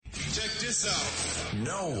Check this out.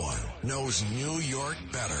 No one knows New York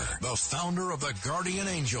better. The founder of the Guardian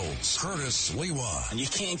Angels, Curtis Lewa. And you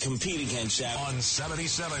can't compete against that. On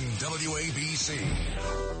 77 WABC.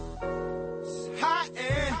 Hot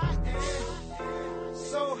and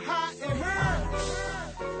so hot in her.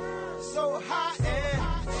 So hot and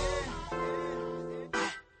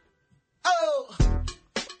oh.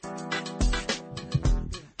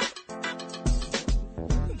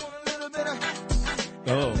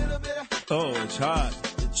 Oh, it's hot.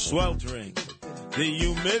 It's sweltering. The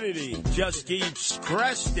humidity just keeps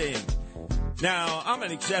cresting. Now, I'm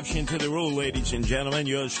an exception to the rule, ladies and gentlemen.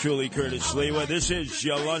 Yours truly, Curtis Lewa. This is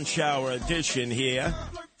your lunch hour edition here.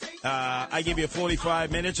 I give you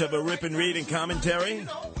 45 minutes of a rip and read and commentary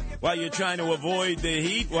while you're trying to avoid the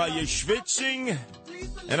heat, while you're schwitzing.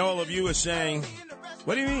 And all of you are saying,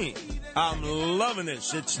 what do you mean? I'm loving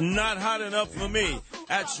this. It's not hot enough for me.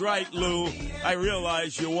 That's right, Lou. I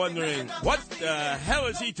realize you're wondering, what the hell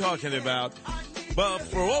is he talking about? But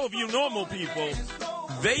for all of you normal people,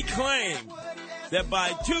 they claim that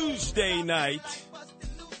by Tuesday night,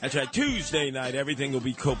 that's right, Tuesday night, everything will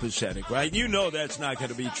be copacetic, right? You know that's not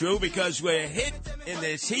going to be true because we're hit in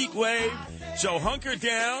this heat wave. So hunker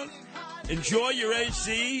down. Enjoy your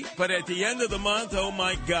AC, but at the end of the month, oh,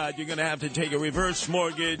 my God, you're going to have to take a reverse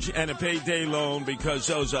mortgage and a payday loan because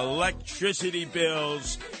those electricity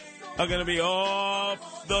bills are going to be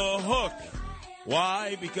off the hook.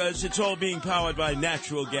 Why? Because it's all being powered by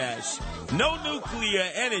natural gas. No nuclear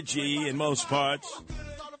energy in most parts.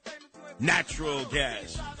 Natural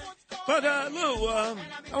gas. But, Lou, I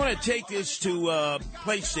want to take this to a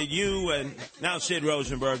place that you and now Sid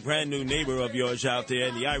Rosenberg, brand new neighbor of yours out there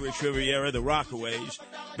in the Irish Riviera, the Rockaways,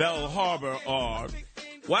 Belle Harbor are.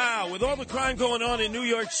 Wow, with all the crime going on in New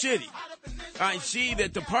York City, I see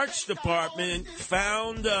that the Parks Department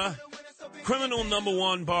found criminal number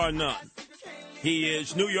one, bar none. He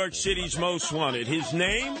is New York City's most wanted. His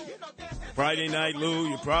name? Friday night, Lou,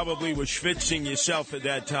 you probably were schwitzing yourself at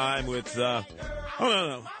that time with,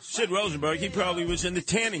 Sid Rosenberg. He probably was in the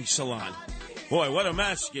tanning salon. Boy, what a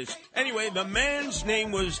masochist. Anyway, the man's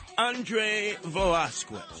name was Andre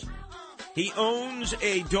Velasquez. He owns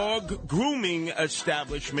a dog grooming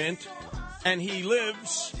establishment, and he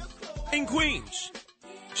lives in Queens.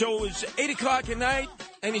 So it was 8 o'clock at night,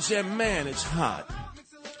 and he said, man, it's hot.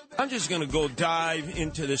 I'm just going to go dive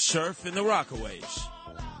into the surf in the Rockaways.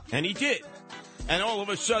 And he did. And all of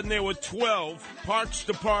a sudden, there were 12 Parks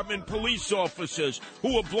Department police officers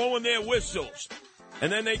who were blowing their whistles.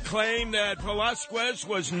 And then they claimed that Velasquez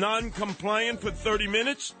was non-compliant for 30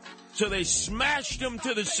 minutes. So they smashed him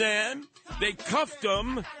to the sand. They cuffed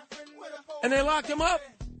him. And they locked him up.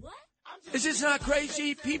 Is this not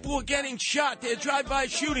crazy? People are getting shot. There are drive-by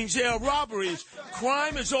shootings. There are robberies.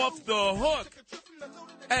 Crime is off the hook.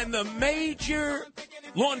 And the major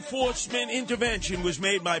law enforcement intervention was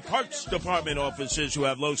made by Parks Department officers who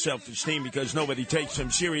have low self-esteem because nobody takes them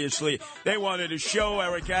seriously. They wanted to show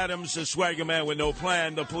Eric Adams, the swagger man with no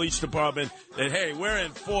plan, the police department, that, hey, we're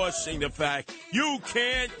enforcing the fact you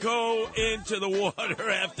can't go into the water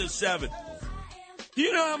after 7. Do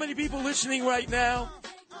you know how many people listening right now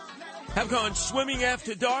have gone swimming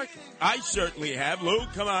after dark? I certainly have. Luke,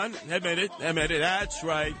 come on, admit it. That's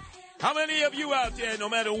right. How many of you out there, no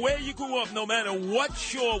matter where you grew up, no matter what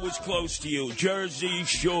shore was close to you, Jersey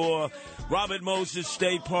Shore, Robert Moses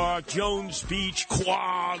State Park, Jones Beach,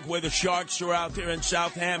 Quogue, where the Sharks are out there in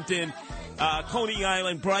Southampton, Coney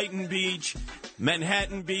Island, Brighton Beach,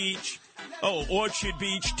 Manhattan Beach, Orchard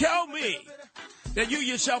Beach, tell me that you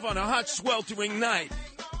yourself on a hot, sweltering night,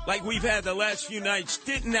 like we've had the last few nights,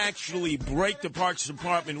 didn't actually break the Parks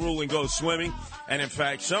Department rule and go swimming. And in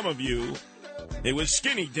fact, some of you, it was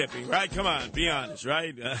skinny dipping, right? Come on, be honest,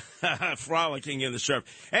 right? Frolicking in the surf.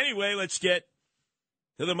 Anyway, let's get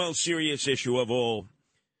to the most serious issue of all.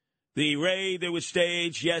 The raid that was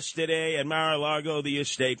staged yesterday at Mar-a-Lago, the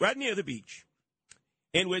estate, right near the beach,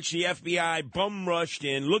 in which the FBI bum rushed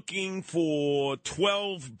in looking for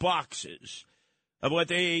 12 boxes of what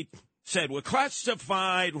they said were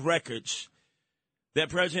classified records that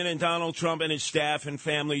President Donald Trump and his staff and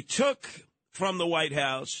family took from the White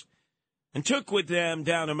House and took with them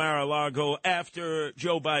down to Mar-a-Lago after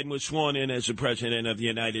Joe Biden was sworn in as the President of the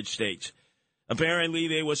United States. Apparently,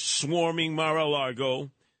 they were swarming Mar-a-Lago.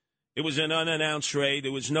 It was an unannounced raid.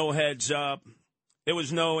 There was no heads up. There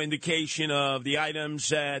was no indication of the items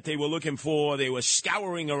that they were looking for. They were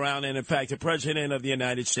scouring around. And, in fact, the President of the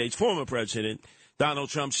United States, former President Donald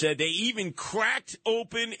Trump, said they even cracked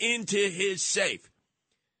open into his safe.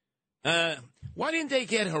 What Why didn't they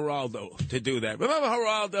get Geraldo to do that? Remember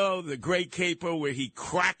Geraldo, the great caper, where he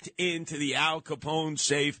cracked into the Al Capone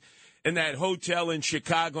safe in that hotel in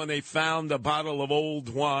Chicago, and they found a bottle of old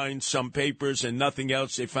wine, some papers, and nothing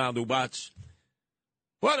else. They found Ubats.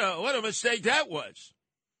 What a mistake that was.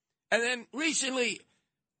 And then recently,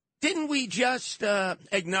 didn't we just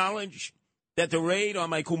acknowledge that the raid on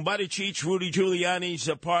my Kumbara Cheech, Rudy Giuliani's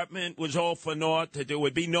apartment, was all for naught, that there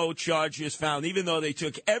would be no charges found, even though they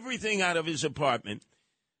took everything out of his apartment?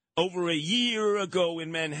 Over a year ago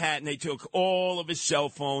in Manhattan, they took all of his cell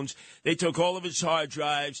phones. They took all of his hard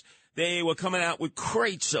drives. They were coming out with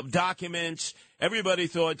crates of documents. Everybody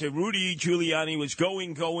thought that Rudy Giuliani was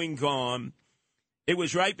gone. It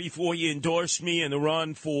was right before he endorsed me in the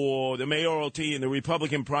run for the mayoralty in the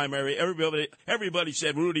Republican primary. Everybody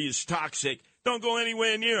said Rudy is toxic. Don't go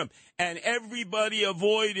anywhere near him. And everybody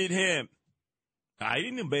avoided him. I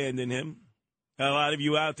didn't abandon him. A lot of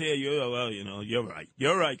you out there, you're right.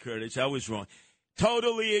 You're right, Curtis. I was wrong.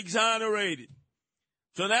 Totally exonerated.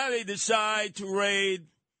 So now they decide to raid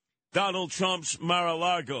Donald Trump's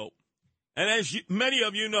Mar-a-Lago. And as many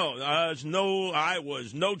of you know, I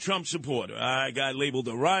was no Trump supporter. I got labeled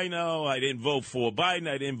a rhino. I didn't vote for Biden.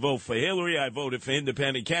 I didn't vote for Hillary. I voted for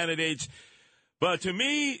independent candidates. But to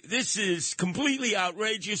me, this is completely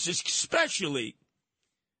outrageous, especially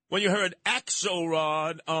when you heard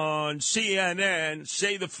Axelrod on CNN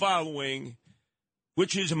say the following,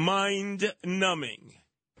 which is mind-numbing.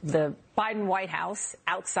 The Biden White House,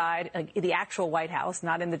 outside the actual White House,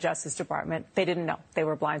 not in the Justice Department, they didn't know. They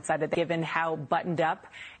were blindsided. Given how buttoned up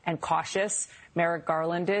and cautious Merrick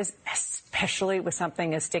Garland is, especially with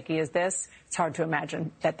something as sticky as this, it's hard to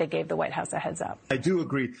imagine that they gave the White House a heads up. I do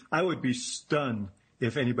agree. I would be stunned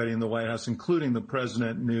if anybody in the White House, including the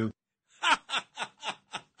president, knew.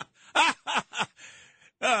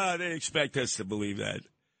 They expect us to believe that.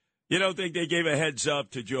 You don't think they gave a heads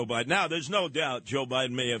up to Joe Biden? Now, there's no doubt Joe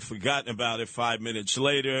Biden may have forgotten about it 5 minutes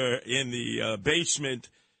later in the basement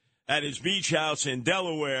at his beach house in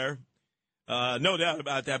Delaware. No doubt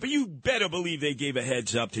about that. But you better believe they gave a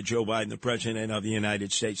heads up to Joe Biden, the president of the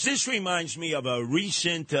United States. This reminds me of a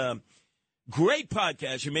recent great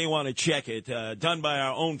podcast. You may want to check it, done by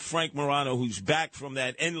our own Frank Morano, who's back from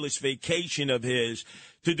that endless vacation of his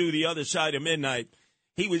to do The Other Side of Midnight.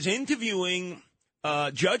 He was interviewing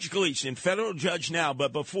Judge Gleason, federal judge now,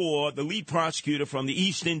 but before, the lead prosecutor from the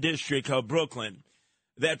Eastern District of Brooklyn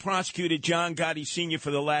that prosecuted John Gotti Sr.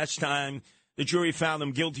 for the last time. The jury found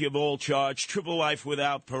him guilty of all charges, triple life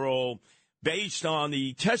without parole, based on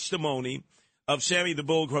the testimony of Sammy the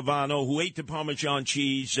Bull Gravano, who ate the Parmesan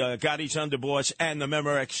cheese, Gotti's underboss, and the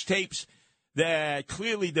Memorex tapes that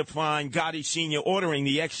clearly define Gotti Sr. ordering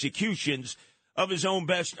the executions of his own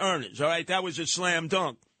best earners. All right, that was a slam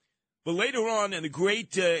dunk. But later on in the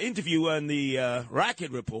great interview on the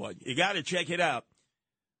Racket Report, you got to check it out,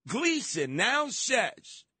 Gleason now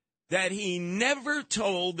says that he never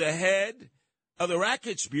told the head of the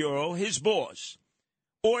Rackets Bureau, his boss,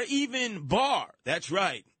 or even Barr. That's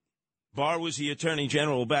right. Barr was the attorney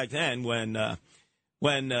general back then when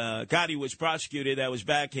Gotti was prosecuted. That was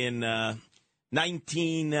back in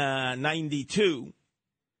 1992.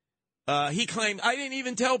 He claimed, I didn't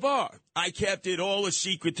even tell Barr. I kept it all a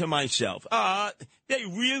secret to myself. They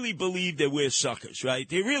really believe that we're suckers, right?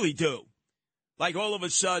 They really do. Like all of a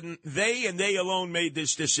sudden, they and they alone made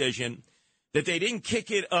this decision that they didn't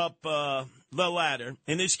kick it up the ladder.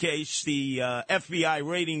 In this case, the FBI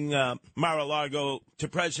raiding Mar-a-Lago to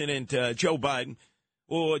President Joe Biden,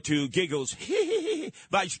 or to Giggles,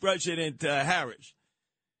 Vice President Harris.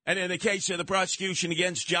 And in the case of the prosecution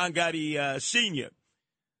against John Gotti Sr.,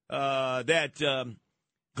 that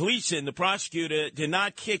Gleason, the prosecutor, did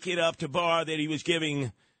not kick it up to Barr that he was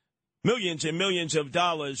giving millions and millions of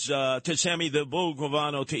dollars to Sammy the Bull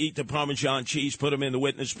Gravano to eat the Parmesan cheese, put him in the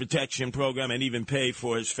witness protection program, and even pay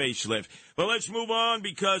for his facelift. But let's move on,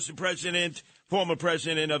 because the president, former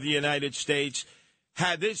president of the United States,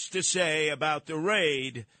 had this to say about the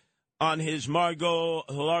raid on his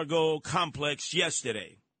Mar-a-Lago complex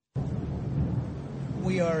yesterday.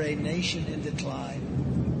 We are a nation in decline.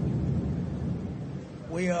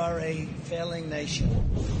 We are a failing nation.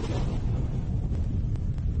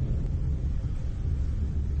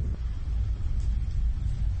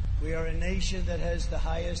 We are a nation that has the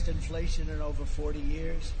highest inflation in over 40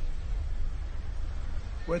 years,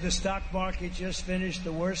 where the stock market just finished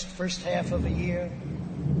the worst first half of a year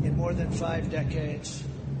in more than 5 decades.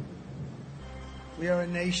 We are a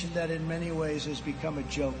nation that in many ways has become a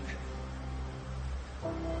joke.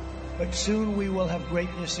 But soon we will have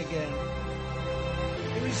greatness again.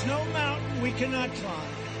 There is no mountain we cannot climb.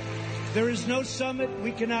 There is no summit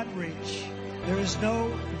we cannot reach. There is no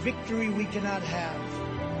victory we cannot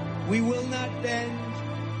have. We will not bend.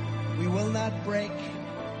 We will not break.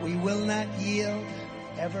 We will not yield.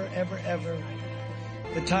 Ever, ever, ever.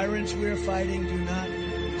 The tyrants we're fighting do not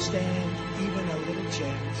stand even a little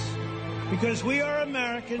chance. Because we are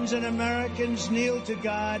Americans, and Americans kneel to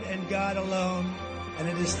God and God alone. And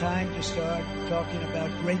it is time to start talking about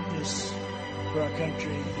greatness for our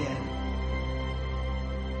country again.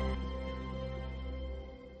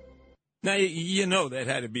 Now, you know that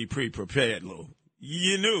had to be pre-prepared, Lou.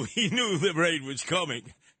 He knew the raid was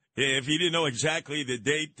coming. If he didn't know exactly the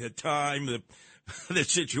date, the time, the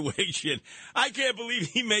situation. I can't believe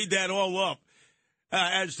he made that all up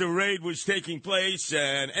as the raid was taking place.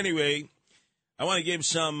 And anyway, I want to give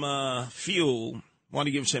some fuel. I want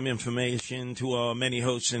to give some information to our many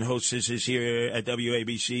hosts and hostesses here at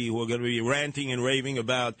WABC who are going to be ranting and raving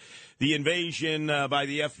about the invasion by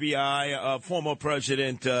the FBI of former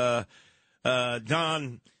President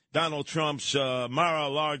Donald Trump's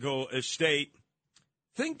Mar-a-Lago estate.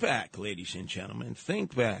 Think back, ladies and gentlemen.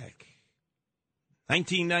 Think back.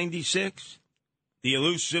 1996, the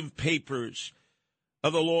elusive papers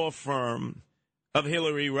of the law firm of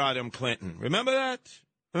Hillary Rodham Clinton. Remember that?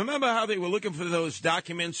 Remember how they were looking for those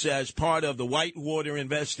documents as part of the Whitewater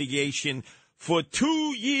investigation for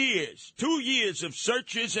 2 years? 2 years of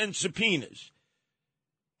searches and subpoenas.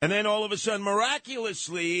 And then all of a sudden,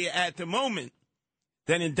 miraculously, at the moment,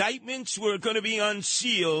 that indictments were going to be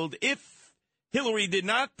unsealed if Hillary did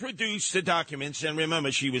not produce the documents. And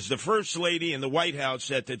remember, she was the first lady in the White House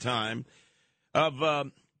at the time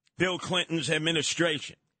of Bill Clinton's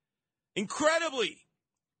administration. Incredibly,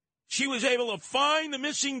 she was able to find the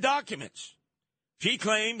missing documents. She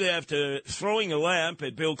claimed after throwing a lamp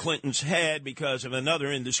at Bill Clinton's head because of another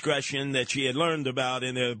indiscretion that she had learned about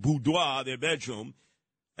in their boudoir, their bedroom,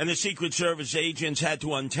 and the Secret Service agents had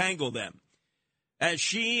to untangle them. As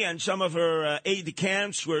she and some of her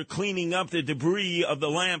aide-de-camps were cleaning up the debris of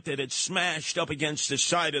the lamp that had smashed up against the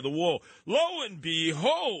side of the wall, lo and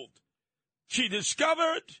behold, she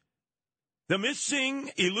discovered the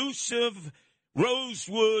missing, elusive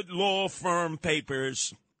Rosewood law firm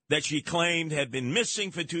papers that she claimed had been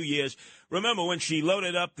missing for 2 years. Remember when she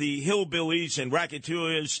loaded up the hillbillies and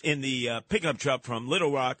racketeers in the pickup truck from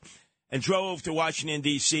Little Rock and drove to Washington,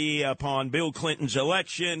 D.C. upon Bill Clinton's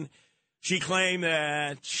election? She claimed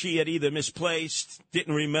that she had either misplaced,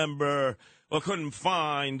 didn't remember, or couldn't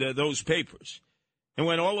find those papers. And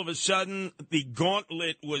when all of a sudden the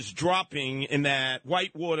gauntlet was dropping in that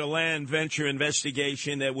Whitewater land venture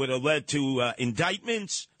investigation that would have led to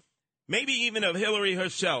indictments, maybe even of Hillary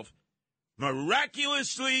herself,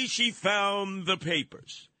 miraculously she found the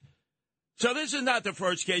papers. So this is not the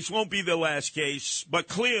first case, won't be the last case, but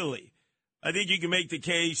clearly I think you can make the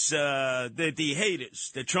case that the haters,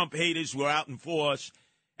 the Trump haters, were out in force.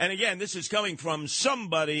 And again, this is coming from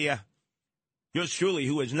somebody, yours truly,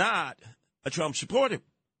 who is not a Trump supporter.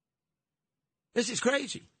 This is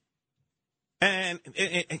crazy. And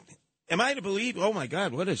am I to believe, oh, my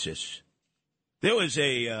God, what is this? There was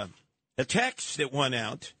a text that went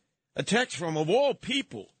out, a text from, of all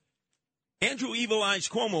people, Andrew Evil Eyes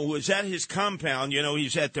Cuomo, who was at his compound. You know,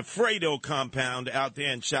 he's at the Fredo compound out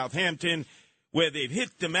there in Southampton, where they've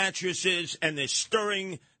hit the mattresses and they're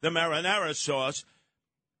stirring the marinara sauce.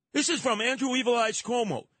 This is from Andrew Evil Eyes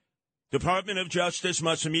Cuomo. Department of Justice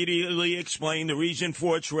must immediately explain the reason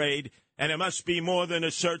for its raid, and it must be more than a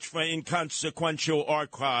search for inconsequential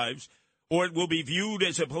archives, or it will be viewed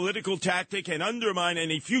as a political tactic and undermine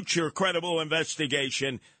any future credible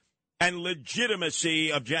investigation and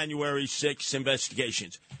legitimacy of January 6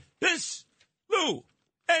 investigations. This, Lou,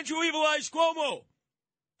 Andrew Evil Eyes Cuomo,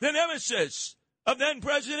 the nemesis of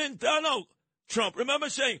then-President Donald Trump. Remember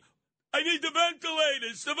saying, I need the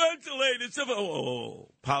ventilators. Oh,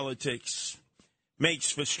 politics makes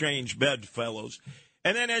for strange bedfellows.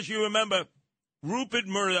 And then, as you remember, Rupert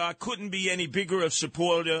Murdoch couldn't be any bigger a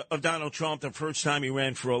supporter of Donald Trump the first time he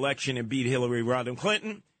ran for election and beat Hillary Rodham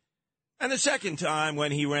Clinton, and the second time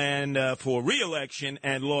when he ran for re-election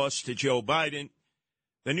and lost to Joe Biden.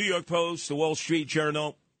 The New York Post, the Wall Street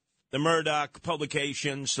Journal, the Murdoch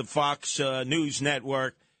publications, the Fox News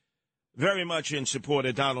Network, very much in support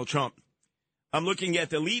of Donald Trump. I'm looking at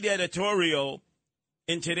the lead editorial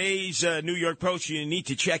in today's New York Post. You need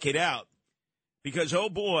to check it out. Because, oh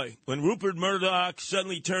boy, when Rupert Murdoch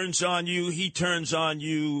suddenly turns on you, he turns on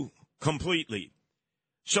you completely.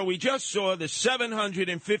 So we just saw the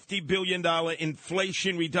 $750 billion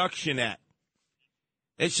Inflation Reduction Act.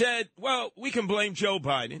 They said, well, we can blame Joe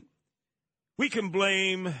Biden. We can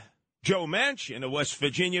blame Joe Manchin of West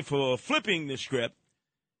Virginia for flipping the script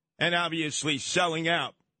and obviously selling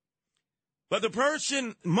out. But the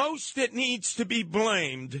person most that needs to be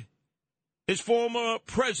blamed is former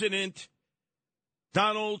President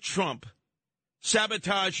Donald Trump,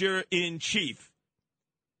 sabotager-in-chief,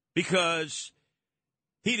 because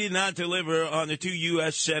he did not deliver on the 2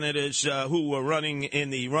 U.S. senators who were running in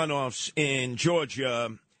the runoffs in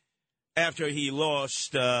Georgia after he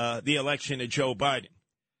lost the election to Joe Biden.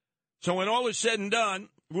 So when all is said and done,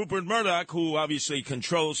 Rupert Murdoch, who obviously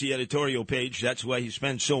controls the editorial page, that's why he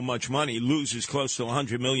spends so much money, loses close to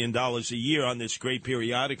 $100 million a year on this great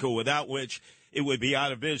periodical, without which it would be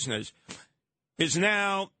out of business, is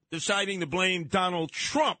now deciding to blame Donald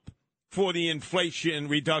Trump for the Inflation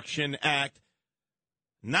Reduction Act.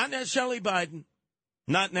 Not necessarily Biden,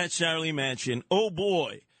 not necessarily Manchin. Oh,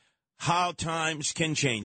 boy, how times can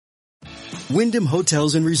change. Wyndham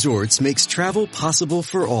Hotels and Resorts makes travel possible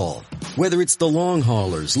for all. Whether it's the long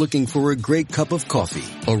haulers looking for a great cup of coffee,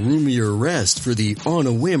 a roomier rest for the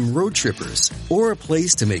on-a-whim road trippers, or a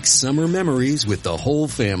place to make summer memories with the whole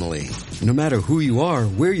family. No matter who you are,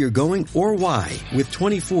 where you're going, or why, with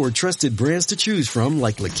 24 trusted brands to choose from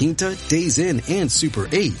like La Quinta, Days Inn, and Super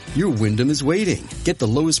 8, your Wyndham is waiting. Get the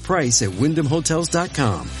lowest price at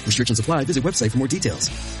WyndhamHotels.com. Restrictions apply. Visit website for more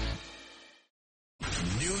details.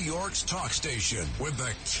 Talk station with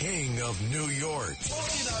the king of New York,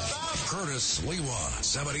 Curtis Lewa,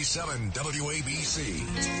 77 WABC.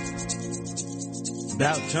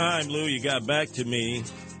 About time, Lou, you got back to me.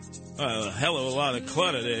 A hell of a lot of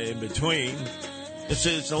clutter there in between. This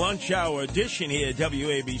is the lunch hour edition here at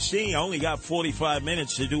WABC. I only got 45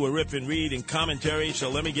 minutes to do a rip and read and commentary, so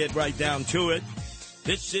let me get right down to it.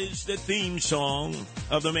 This is the theme song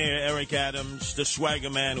of the mayor, Eric Adams, the swagger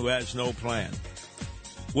man who has no plan.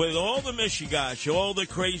 With all the mishigash, all the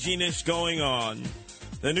craziness going on,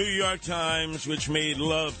 the New York Times, which made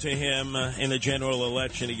love to him in the general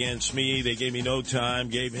election against me, they gave me no time,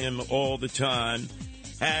 gave him all the time,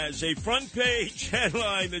 has a front page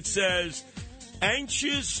headline that says,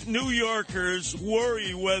 anxious New Yorkers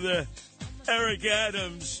worry whether Eric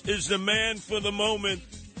Adams is the man for the moment,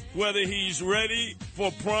 whether he's ready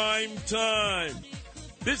for prime time.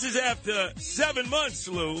 This is after 7 months,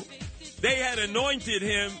 Lou. They had anointed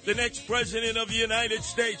him the next president of the United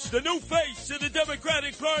States. The new face of the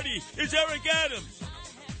Democratic Party is Eric Adams.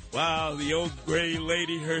 Wow, the old gray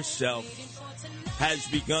lady herself has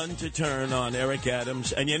begun to turn on Eric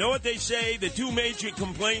Adams. And you know what they say? The two major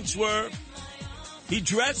complaints were he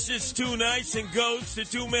dresses too nice and goes to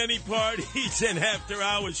too many parties and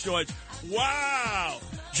after-hours joints. Wow!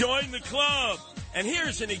 Join the club. And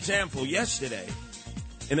here's an example yesterday.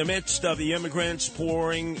 In the midst of the immigrants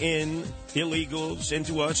pouring in illegals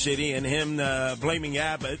into our city and him blaming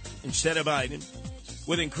Abbott instead of Biden,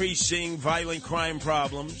 with increasing violent crime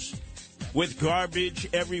problems, with garbage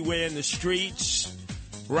everywhere in the streets,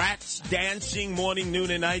 rats dancing morning,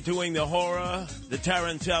 noon, and night doing the horror, the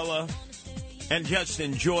tarantella, and just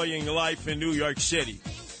enjoying life in New York City.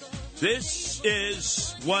 This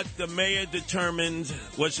is what the mayor determined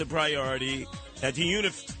was the priority at the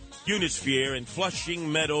Unisphere in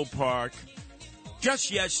Flushing Meadow Park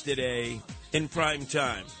just yesterday in prime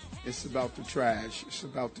time. It's about the trash. It's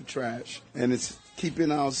about the trash. And it's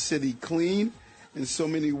keeping our city clean in so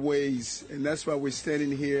many ways. And that's why we're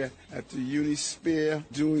standing here at the Unisphere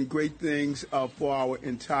doing great things for our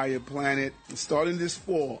entire planet. Starting this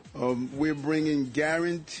fall, we're bringing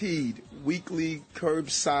guaranteed weekly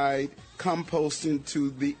curbside composting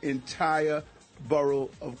to the entire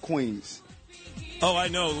borough of Queens. Oh, I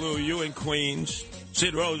know, Lou, you in Queens,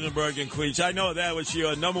 Sid Rosenberg in Queens. I know that was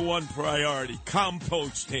your number one priority,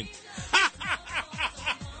 composting.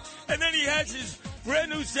 And then he has his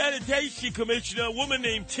brand new sanitation commissioner, a woman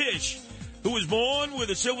named Tish, who was born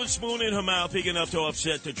with a silver spoon in her mouth big enough to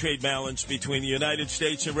offset the trade balance between the United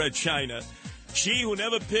States and Red China. She, who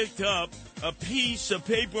never picked up a piece of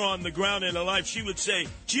paper on the ground in her life, she would say,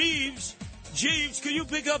 Jeeves, can you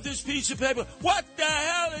pick up this piece of paper? What the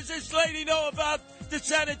hell does this lady know about the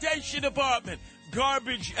sanitation department?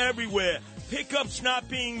 Garbage everywhere. Pickups not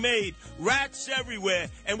being made. Rats everywhere.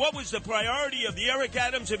 And what was the priority of the Eric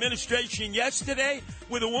Adams administration yesterday?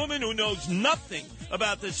 With a woman who knows nothing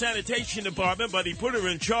about the sanitation department, but he put her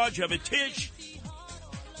in charge of it. Tish,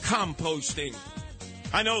 composting.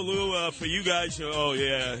 I know, Lou, for you guys,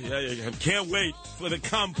 I can't wait for the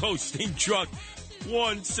composting truck.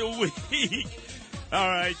 Once a week. All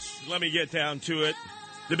right, let me get down to it.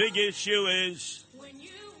 The big issue is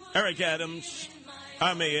Eric Adams,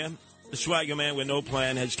 our mayor, the swagger man with no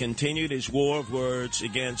plan, has continued his war of words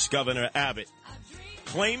against Governor Abbott,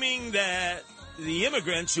 claiming that the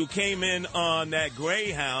immigrants who came in on that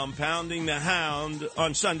Greyhound, pounding the hound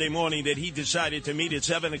on Sunday morning, that he decided to meet at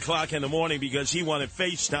 7 o'clock in the morning because he wanted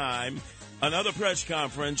FaceTime, another press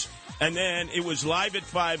conference, and then it was Live at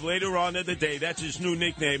 5 later on in the day. That's his new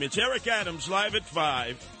nickname. It's Eric Adams, Live at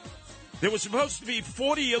 5. There was supposed to be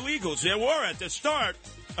 40 illegals. There were at the start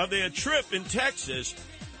of their trip in Texas.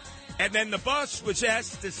 And then the bus was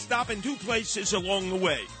asked to stop in two places along the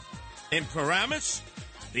way. In Paramus,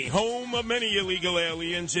 the home of many illegal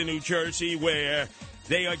aliens in New Jersey, where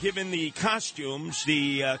they are given the costumes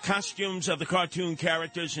of the cartoon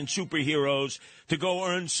characters and superheroes to go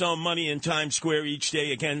earn some money in Times Square each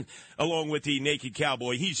day, again, along with the naked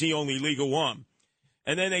cowboy. He's the only legal one.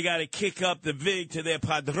 And then they got to kick up the vig to their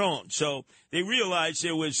padron. So they realized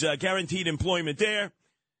there was guaranteed employment there.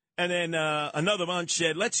 And then another bunch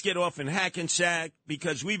said, let's get off in Hackensack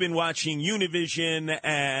because we've been watching Univision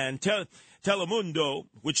and Telemundo,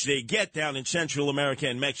 which they get down in Central America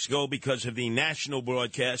and Mexico because of the national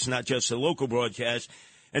broadcast, not just the local broadcast.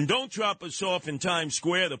 And don't drop us off in Times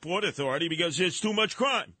Square, the Port Authority, because there's too much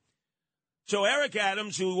crime. So Eric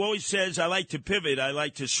Adams, who always says, I like to pivot, I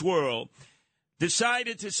like to swirl,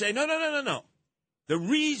 decided to say, no. The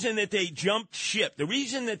reason that they jumped ship, the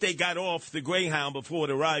reason that they got off the Greyhound before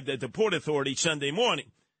it arrived at the Port Authority Sunday morning,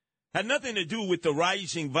 had nothing to do with the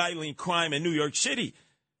rising violent crime in New York City.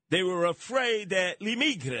 They were afraid that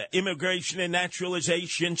l'Immigrant, Immigration and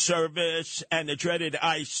Naturalization Service, and the dreaded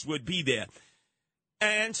ICE would be there.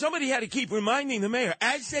 And somebody had to keep reminding the mayor,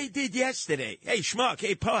 as they did yesterday, hey, schmuck,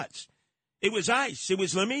 hey, putz, it was ICE, it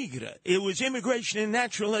was l'Immigrant, it was Immigration and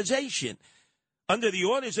Naturalization. Under the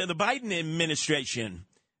orders of the Biden administration,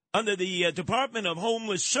 under the Department of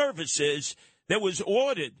Homeless Services, that was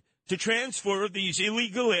ordered to transfer these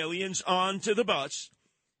illegal aliens onto the bus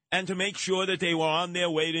and to make sure that they were on their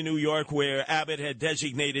way to New York, where Abbott had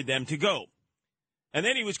designated them to go. And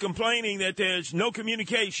then he was complaining that there's no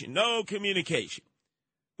communication.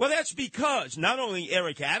 Well, that's because not only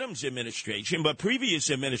Eric Adams' administration, but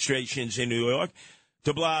previous administrations in New York,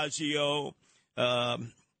 de Blasio,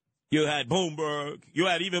 you had Bloomberg, you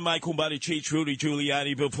had even Michael Buttigieg, Rudy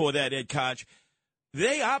Giuliani, before that Ed Koch.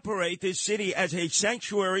 They operate this city as a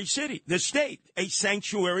sanctuary city, the state, a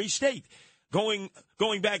sanctuary state, going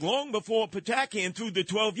back long before Pataki and through the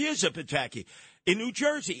 12 years of Pataki. In New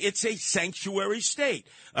Jersey, it's a sanctuary state.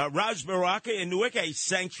 Ras Baraka in Newark, a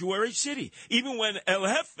sanctuary city. Even when El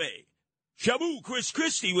Jefe, Shabu, Chris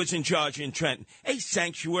Christie was in charge in Trenton, a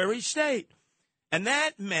sanctuary state. And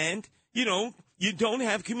that meant, you don't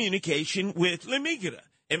have communication with l'Immigrant,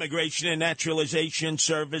 Immigration and Naturalization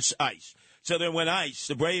Service, ICE. So then when ICE,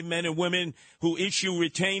 the brave men and women who issue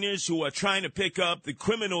retainers, who are trying to pick up the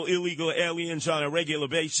criminal illegal aliens on a regular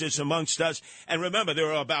basis amongst us, and remember,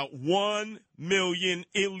 there are about 1 million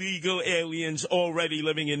illegal aliens already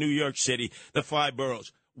living in New York City, the 5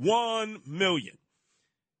 boroughs. 1 million.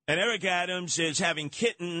 And Eric Adams is having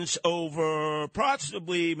kittens over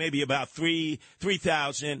possibly maybe about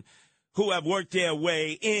 3,000 who have worked their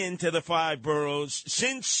way into the 5 boroughs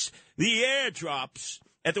since the airdrops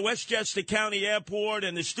at the Westchester County Airport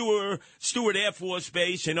and the Stewart Air Force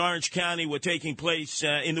Base in Orange County were taking place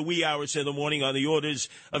in the wee hours of the morning on the orders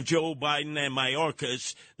of Joe Biden and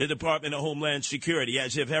Mayorkas, the Department of Homeland Security,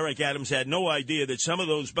 as if Eric Adams had no idea that some of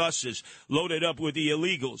those buses loaded up with the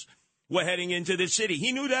illegals were heading into the city.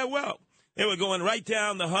 He knew that well. They were going right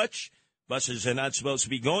down the Hutch. Buses are not supposed to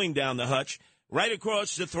be going down the Hutch. Right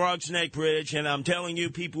across the Throgs Neck Bridge, and I'm telling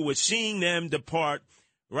you, people were seeing them depart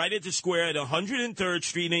right at the square at 103rd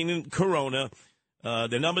Street in Corona,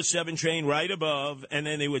 the number 7 train right above, and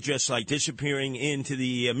then they were just like disappearing into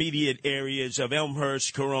the immediate areas of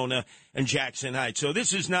Elmhurst, Corona, and Jackson Heights. So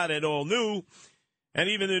this is not at all new, and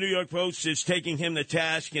even the New York Post is taking him to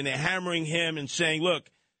task, and they're hammering him and saying, look,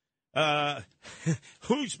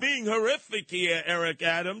 who's being horrific here, Eric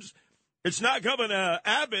Adams? It's not Governor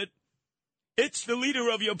Abbott. It's the leader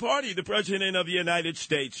of your party, the President of the United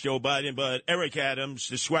States, Joe Biden. But Eric Adams,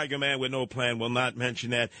 the swagger man with no plan, will not mention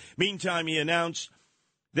that. Meantime, he announced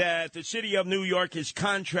that the city of New York is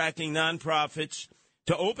contracting nonprofits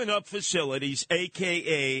to open up facilities,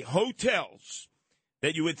 a.k.a. hotels,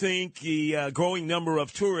 that you would think the growing number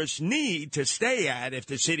of tourists need to stay at if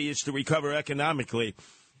the city is to recover economically,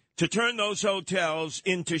 to turn those hotels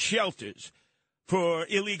into shelters for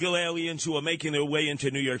illegal aliens who are making their way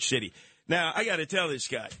into New York City. Now, I got to tell this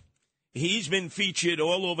guy, he's been featured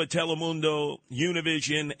all over Telemundo,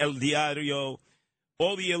 Univision, El Diario.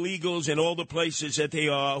 All the illegals and all the places that they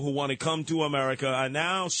are who want to come to America are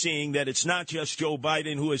now seeing that it's not just Joe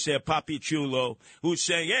Biden who is their papi chulo, who's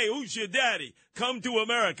saying, hey, who's your daddy? Come to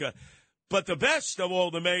America. But the best of all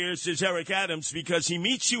the mayors is Eric Adams, because he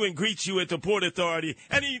meets you and greets you at the Port Authority,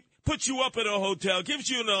 and he puts you up at a hotel, gives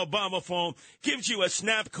you an Obama phone, gives you a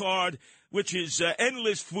SNAP card, which is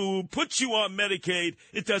endless food, puts you on Medicaid.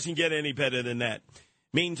 It doesn't get any better than that.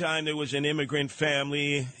 Meantime, there was an immigrant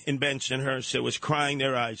family in Bensonhurst that was crying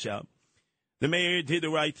their eyes out. The mayor did the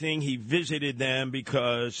right thing. He visited them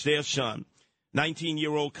because their son,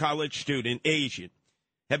 19-year-old college student, Asian,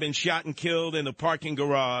 had been shot and killed in the parking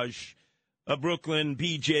garage of Brooklyn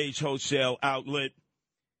BJ's wholesale outlet.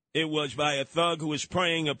 It was by a thug who was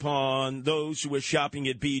preying upon those who were shopping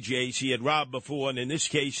at BJ's. He had robbed before, and in this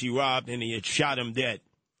case, he robbed, and he had shot him dead.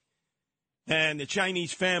 And the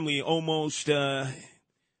Chinese family, almost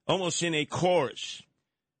in a chorus,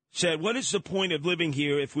 said, what is the point of living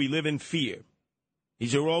here if we live in fear?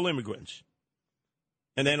 These are all immigrants.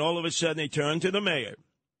 And then all of a sudden they turned to the mayor,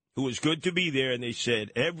 who was good to be there, and they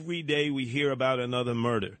said, every day we hear about another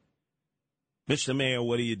murder. Mr. Mayor,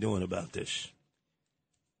 what are you doing about this?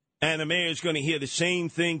 And the mayor is going to hear the same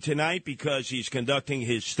thing tonight because he's conducting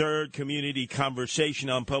his third community conversation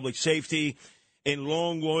on public safety in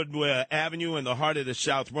Longwood Avenue in the heart of the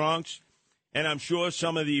South Bronx. And I'm sure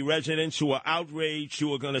some of the residents who are outraged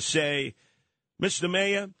who are going to say, Mr.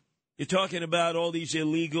 Mayor, you're talking about all these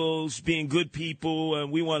illegals being good people,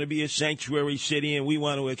 and we want to be a sanctuary city, and we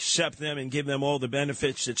want to accept them and give them all the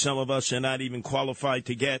benefits that some of us are not even qualified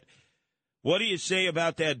to get. What do you say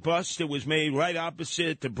about that bus that was made right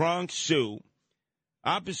opposite the Bronx Zoo,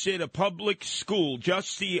 opposite a public school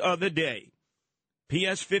just the other day,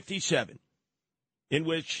 PS 57, in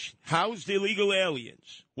which housed illegal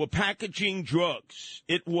aliens were packaging drugs?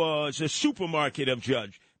 It was a supermarket of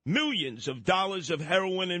drugs. Millions of dollars of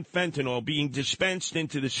heroin and fentanyl being dispensed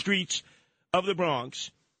into the streets of the Bronx.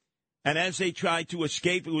 And as they tried to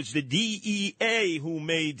escape, it was the DEA who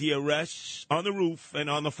made the arrests on the roof and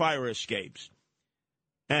on the fire escapes.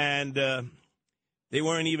 And they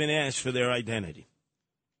weren't even asked for their identity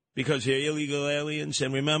because they're illegal aliens.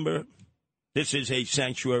 And remember, this is a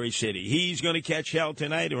sanctuary city. He's going to catch hell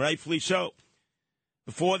tonight, and rightfully so.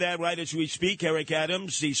 Before that, right as we speak, Eric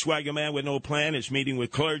Adams, the swagger man with no plan, is meeting with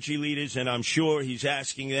clergy leaders, and I'm sure he's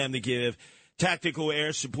asking them to give tactical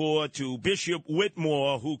air support to Bishop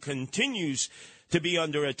Whitmore, who continues to be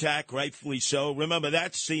under attack, rightfully so. Remember,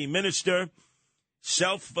 that's the minister,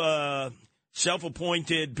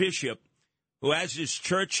 self-appointed bishop, who has his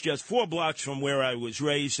church just 4 blocks from where I was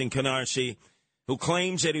raised in Canarsie, who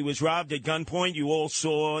claims that he was robbed at gunpoint. You all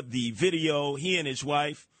saw the video. He and his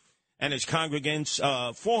wife and his congregants,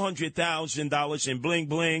 $400,000 in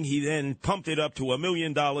bling-bling. He then pumped it up to $1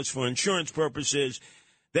 million for insurance purposes,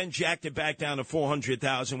 then jacked it back down to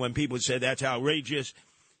 $400,000 when people said that's outrageous.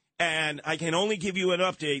 And I can only give you an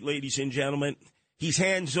update, ladies and gentlemen. He's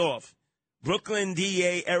hands off. Brooklyn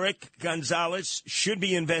DA Eric Gonzalez should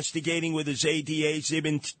be investigating with his ADAs.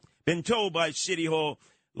 They've been told by City Hall,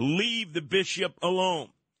 leave the bishop alone.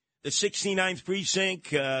 The 69th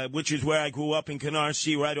Precinct, which is where I grew up in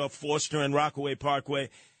Canarsie, right off Foster and Rockaway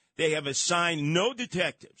Parkway, they have assigned no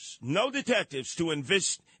detectives to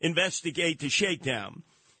investigate the shakedown.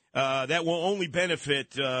 That will only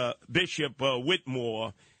benefit Bishop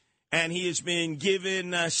Whitmore. And he has been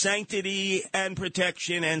given sanctity and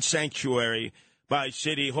protection and sanctuary by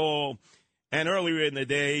City Hall. And earlier in the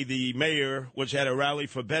day, the mayor was at a rally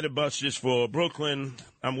for better buses for Brooklyn.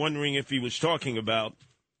 I'm wondering if he was talking about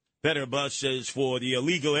better buses for the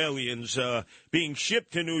illegal aliens being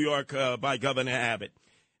shipped to New York by Governor Abbott.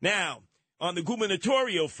 Now, on the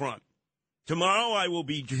gubernatorial front, tomorrow I will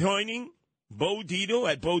be joining Bo Dietl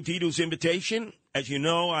at Bo Dietl's invitation. As you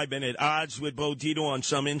know, I've been at odds with Bo Dietl on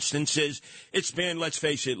some instances. It's been, let's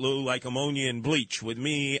face it, Lou, like ammonia and bleach with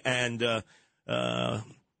me and Bo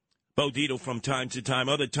Dietl from time to time.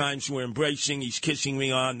 Other times we're embracing. He's kissing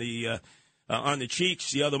me on the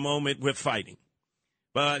cheeks. The other moment we're fighting.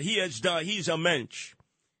 But he's a mensch.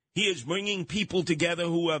 He is bringing people together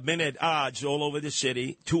who have been at odds all over the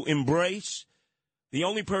city to embrace the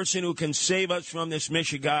only person who can save us from this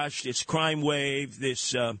mishigash, this crime wave,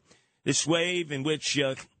 this wave in which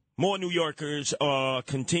more New Yorkers are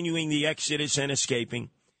continuing the exodus and escaping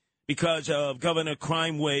because of Governor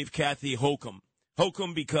Crime Wave Kathy Hochul.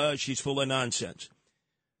 Hochul because she's full of nonsense.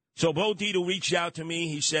 So Bo Dietl reached out to me.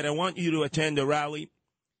 He said, I want you to attend a rally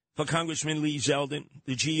for Congressman Lee Zeldin,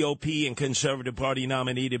 the GOP and Conservative Party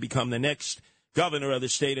nominee to become the next governor of the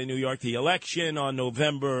state of New York, the election on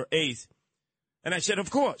November 8th. And I said, of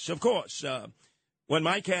course. When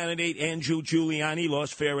my candidate, Andrew Giuliani,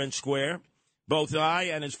 lost fair and square, both I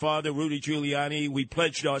and his father, Rudy Giuliani, we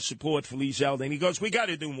pledged our support for Lee Zeldin. He goes, we got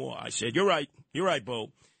to do more. I said, you're right,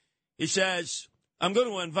 Bo. He says, I'm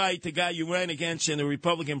going to invite the guy you ran against in the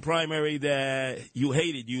Republican primary that you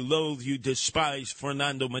hated, you loathed, you despised,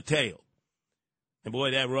 Fernando Mateo. And,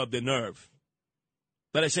 boy, that rubbed a nerve.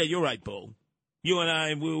 But I said, you're right, Bull. You and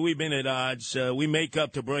I, we've been at odds. We make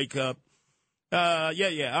up to break up.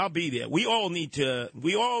 Yeah, I'll be there. We all need to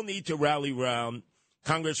rally around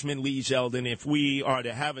Congressman Lee Zeldin if we are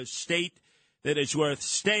to have a state that is worth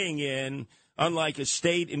staying in, unlike a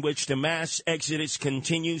state in which the mass exodus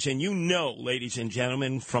continues. And you know, ladies and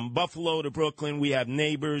gentlemen, from Buffalo to Brooklyn, we have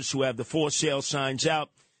neighbors who have the for sale signs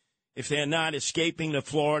out. If they're not escaping to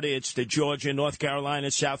Florida, it's to Georgia, North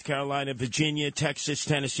Carolina, South Carolina, Virginia, Texas,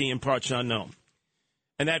 Tennessee, and parts unknown.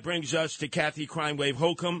 And that brings us to Kathy Crime Wave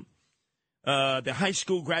Hochul. The high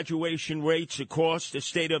school graduation rates across the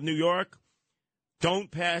state of New York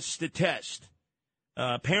don't pass the test.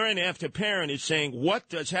 Parent after parent is saying, what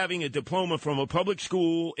does having a diploma from a public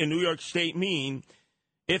school in New York State mean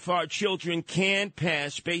if our children can't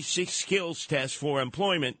pass basic skills tests for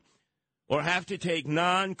employment or have to take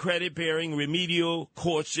non-credit-bearing remedial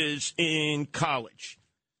courses in college?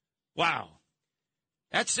 Wow.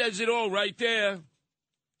 That says it all right there.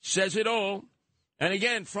 Says it all. And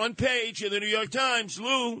again, front page of the New York Times,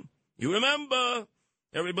 Lou, you remember,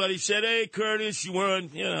 everybody said, hey, Curtis, you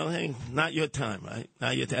weren't, hey, not your time, right?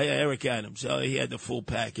 Not your time. Eric Adams, he had the full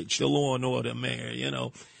package, the law and order mayor,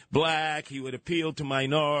 black, he would appeal to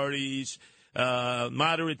minorities,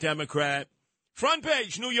 moderate Democrat. Front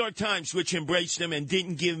page, New York Times, which embraced him and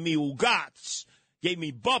didn't give me ugats, gave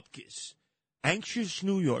me bupkis. Anxious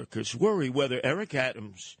New Yorkers worry whether Eric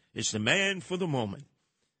Adams is the man for the moment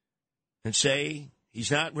and say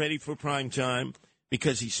he's not ready for prime time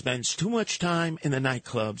because he spends too much time in the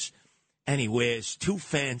nightclubs and he wears too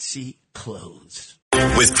fancy clothes.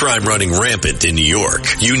 With crime running rampant in New York,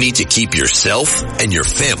 you need to keep yourself and your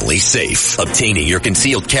family safe. Obtaining your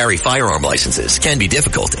concealed carry firearm licenses can be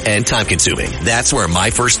difficult and time-consuming. That's where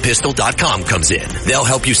MyFirstPistol.com comes in. They'll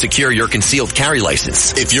help you secure your concealed carry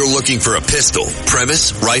license. If you're looking for a pistol,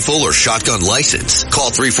 premise, rifle, or shotgun license,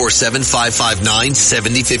 call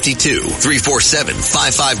 347-559-7052.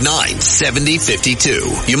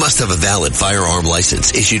 347-559-7052. You must have a valid firearm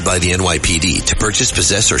license issued by the NYPD to purchase,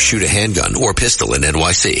 possess, or shoot a handgun or pistol in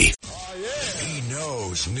NYC. He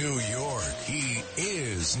knows New York. He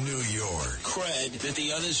is New York. Cred that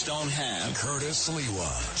the others don't have. Curtis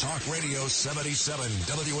Lewa, Talk Radio 77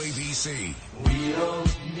 WABC. We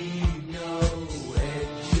don't need no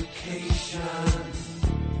education.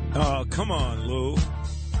 Oh, come on, Lou.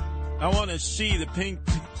 I want to see the pink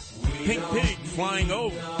pig flying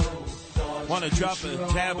over. Want to drop a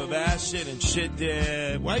tab of acid and sit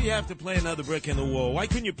there. Why do you have to play another brick in the wall? Why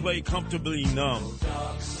couldn't you play Comfortably Numb?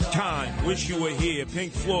 Time, Wish You Were Here,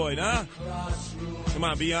 Pink Floyd, huh? Come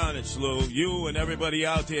on, be honest, Lou. You and everybody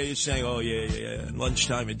out there, you're saying, oh, yeah,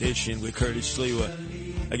 lunchtime edition with Curtis Lewa.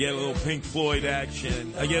 I get a little Pink Floyd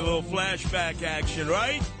action. I get a little flashback action,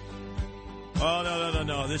 right? Oh,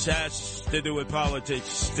 no. This has to do with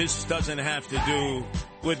politics. This doesn't have to do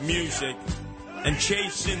with music. And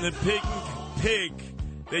chasing the pig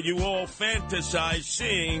that you all fantasize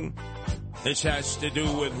seeing, this has to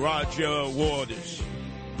do with Roger Waters,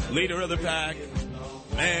 leader of the pack,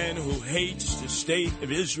 man who hates the state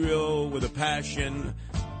of Israel with a passion.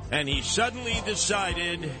 And he suddenly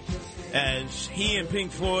decided, as he and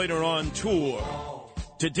Pink Floyd are on tour,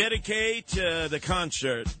 to dedicate the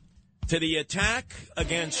concert to the attack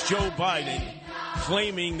against Joe Biden,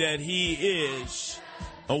 claiming that he is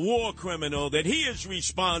a war criminal, that he is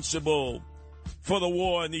responsible for the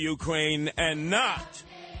war in the Ukraine and not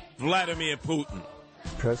Vladimir Putin.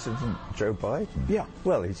 President Joe Biden? Yeah.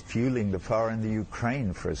 Well, he's fueling the fire in the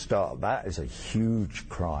Ukraine for a start. That is a huge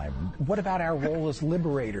crime. What about our role as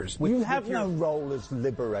liberators? You have no role as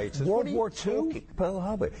liberators. World War II, Pearl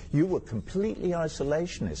Harbor. You were completely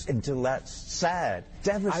isolationist until that sad,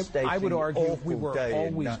 devastating, I would argue we were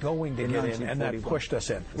always going to get in, and that pushed us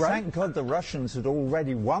in. Right? Thank God the Russians had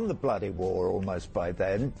already won the bloody war almost by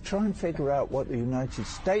then. Try and figure out what the United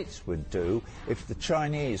States would do if the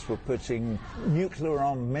Chinese were putting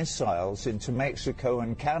nuclear-armed missiles into Mexico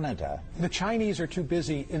and Canada. The Chinese are too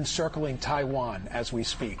busy encircling Taiwan as we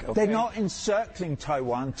speak. Okay? They're not encircling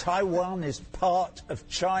Taiwan. Taiwan is part of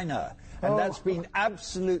China. And that's been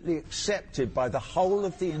absolutely accepted by the whole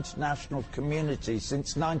of the international community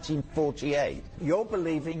since 1948. You're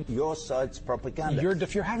believing your side's propaganda.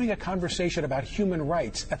 If you're having a conversation about human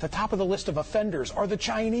rights, at the top of the list of offenders are the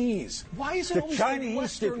Chinese. Why is it the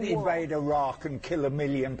Chinese didn't invade Iraq and kill 1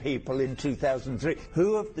 million people in 2003?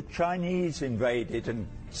 Who have the Chinese invaded and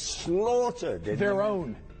slaughtered? Their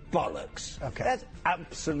own. Bollocks. Okay. That's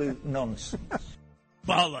absolute nonsense.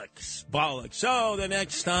 Bollocks. So the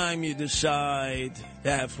next time you decide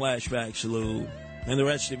to have flashbacks, Lou, and the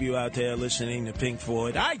rest of you out there listening to Pink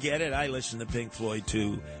Floyd, I get it. I listen to Pink Floyd,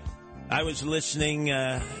 too. I was listening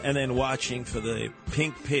and then watching for the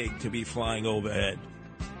pink pig to be flying overhead.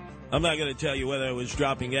 I'm not going to tell you whether I was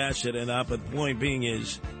dropping acid or not, but the point being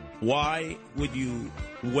is, why would you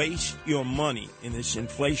waste your money in this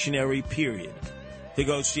inflationary period to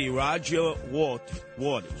go see Roger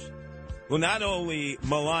Waters, who not only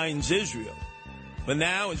maligns Israel, but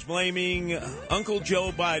now is blaming Uncle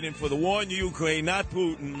Joe Biden for the war in Ukraine, not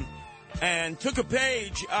Putin, and took a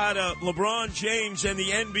page out of LeBron James and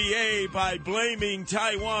the NBA by blaming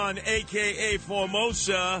Taiwan, a.k.a.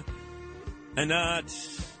 Formosa, and not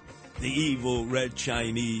the evil red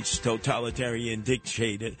Chinese totalitarian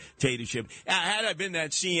dictatorship. Had I been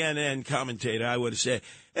that CNN commentator, I would have said,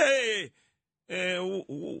 hey,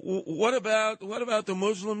 what about the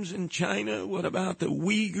Muslims in China? What about the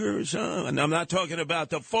Uyghurs? And I'm not talking about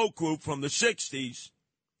the folk group from the 60s,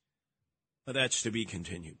 but that's to be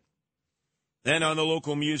continued. Then on the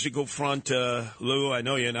local musical front, Lou, I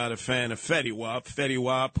know you're not a fan of Fetty Wap. Fetty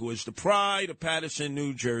Wap, who is the pride of Paterson,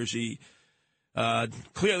 New Jersey,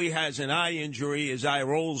 clearly has an eye injury. His eye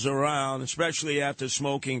rolls around, especially after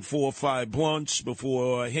smoking 4 or 5 blunts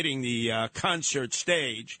before hitting the concert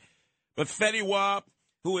stage. But Fetty Wap,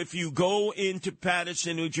 who if you go into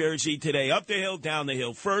Paterson, New Jersey today, up the hill, down the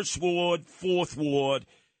hill, 1st Ward, 4th Ward,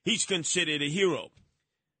 he's considered a hero.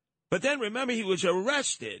 But then remember, he was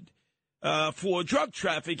arrested for drug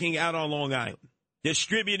trafficking out on Long Island,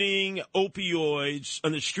 distributing opioids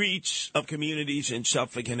on the streets of communities in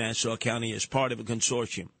Suffolk and Nassau County as part of a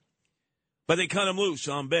consortium. But they cut him loose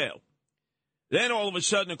on bail. Then all of a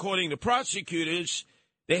sudden, according to prosecutors,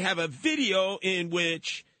 they have a video in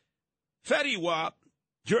which Fetty Wap,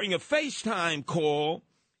 during a FaceTime call,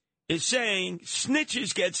 is saying,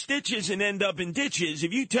 snitches get stitches and end up in ditches.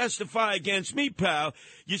 If you testify against me, pal,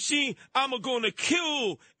 you see, I'm going to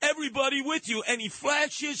kill everybody with you. And he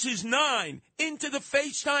flashes his 9 into the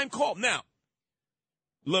FaceTime call. Now,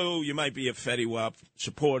 Lou, you might be a Fetty Wap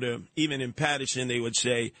supporter. Even in Paterson, they would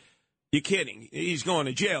say, you're kidding. He's going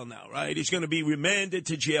to jail now, right? He's going to be remanded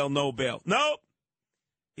to jail, no bail. Nope.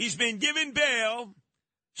 He's been given bail.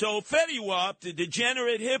 So Fetty Wap, the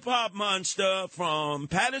degenerate hip-hop monster from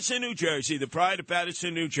Paterson, New Jersey, the pride of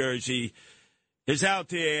Paterson, New Jersey, is out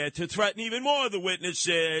there to threaten even more of the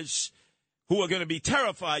witnesses who are going to be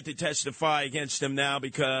terrified to testify against him now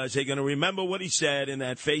because they're going to remember what he said in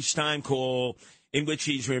that FaceTime call in which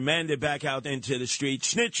he's remanded back out into the street.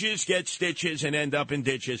 Snitches get stitches and end up in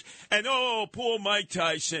ditches. And, oh, poor Mike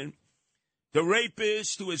Tyson, the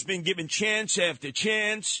rapist who has been given chance after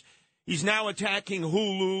chance. He's now attacking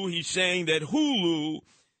Hulu. He's saying that Hulu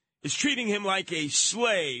is treating him like a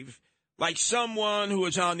slave, like someone who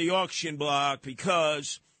is on the auction block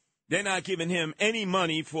because they're not giving him any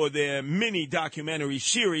money for their mini documentary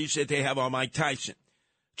series that they have on Mike Tyson.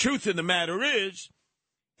 Truth of the matter is,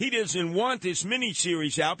 he doesn't want this mini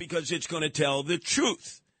series out because it's going to tell the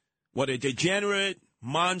truth. What a degenerate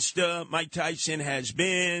monster Mike Tyson has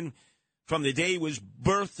been. From the day he was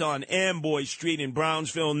birthed on Amboy Street in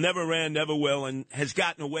Brownsville, never ran, never will, and has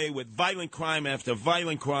gotten away with violent crime after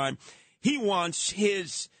violent crime. He wants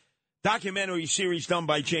his documentary series done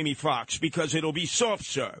by Jamie Foxx because it'll be soft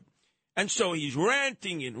serve. And so he's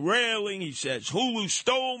ranting and railing. He says, Hulu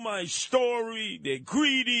stole my story. They're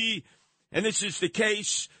greedy. And this is the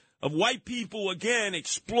case of white people, again,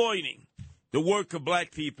 exploiting the work of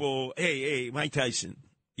black people. Hey, Mike Tyson.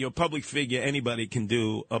 You're a public figure. Anybody can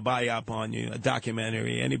do a biop on you, a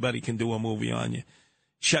documentary. Anybody can do a movie on you.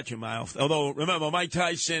 Shut your mouth. Although, remember, Mike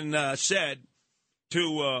Tyson said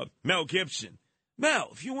to Mel Gibson, Mel,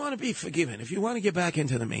 if you want to be forgiven, if you want to get back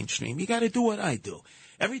into the mainstream, you got to do what I do.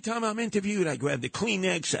 Every time I'm interviewed, I grab the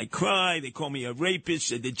Kleenex, I cry. They call me a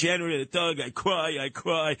rapist, a degenerate, a thug. I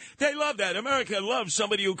cry. They love that. America loves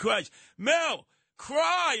somebody who cries. Mel,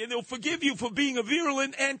 cry, and they'll forgive you for being a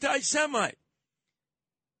virulent anti-Semite.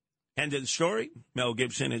 End of the story. Mel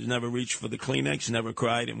Gibson has never reached for the Kleenex, never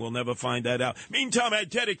cried, and we'll never find that out. Meantime, I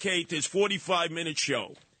dedicate this 45-minute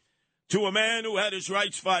show to a man who had his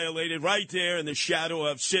rights violated right there in the shadow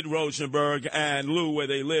of Sid Rosenberg and Lou, where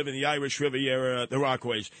they live in the Irish Riviera, the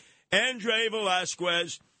Rockaways. Andre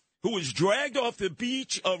Velasquez, who was dragged off the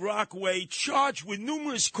beach of Rockaway, charged with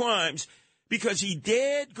numerous crimes because he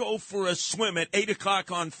dared go for a swim at 8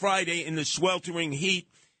 o'clock on Friday in the sweltering heat.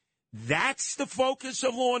 That's the focus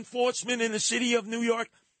of law enforcement in the city of New York.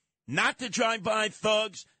 Not the drive-by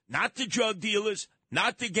thugs, not the drug dealers,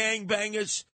 not the gangbangers.